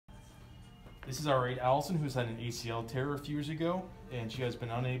This is our aide Alison, who's had an ACL tear a few years ago, and she has been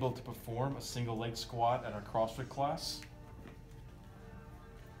unable to perform a single leg squat at our CrossFit class.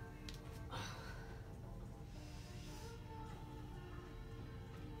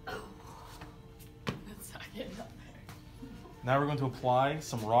 Now we're going to apply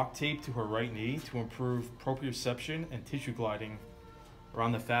some rock tape to her right knee to improve proprioception and tissue gliding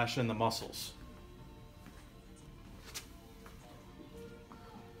around the fascia and the muscles.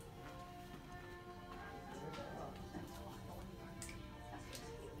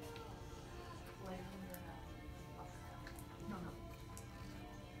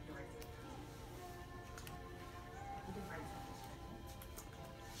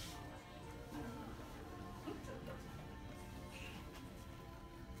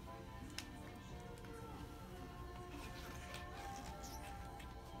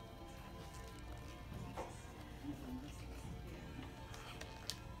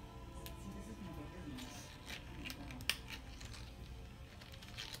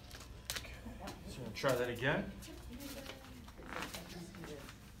 Try that again.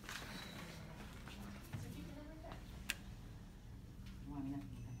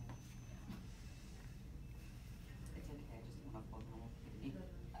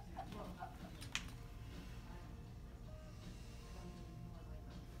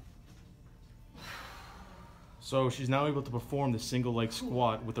 So she's now able to perform the single leg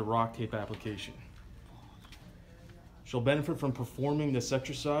squat with the rock tape application. She'll benefit from performing this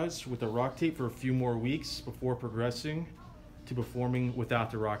exercise with the rock tape for a few more weeks before progressing to performing without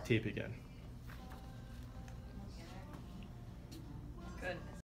the rock tape again.